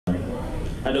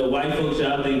I know white folks,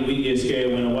 y'all think we get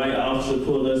scared when a white officer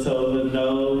pull us over.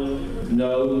 No.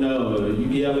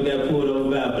 You ever got pulled over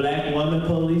by a black woman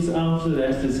police officer?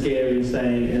 That's the scariest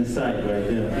thing in sight right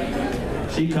there.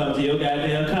 She comes to your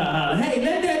goddamn car hollering, hey,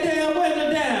 let that damn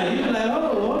window down. You be like,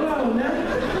 oh, hold on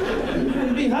now.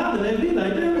 You be hollering at me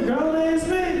like, damn, a grown ass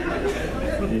man.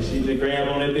 And she just grab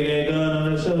on that big ass gun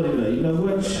on her shoulder, like, you know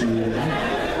what? Shit.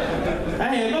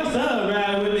 I had my son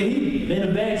ride with me. He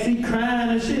in the backseat crying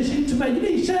and shit. She was like, you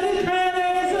need to shut his crying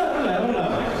ass up. I'm like, hold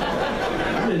on.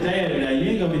 I'm just daddy now. You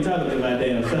ain't gonna be talking to my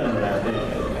damn son like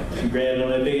that. She grabbed on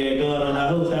that big ass gun on her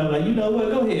host. I was like, you know what?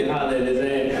 Go ahead, holler at his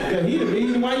ass. Cause he the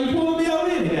reason why you pulled me over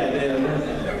in the goddamn.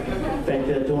 In fact,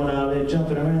 they're doing all that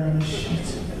jumping around.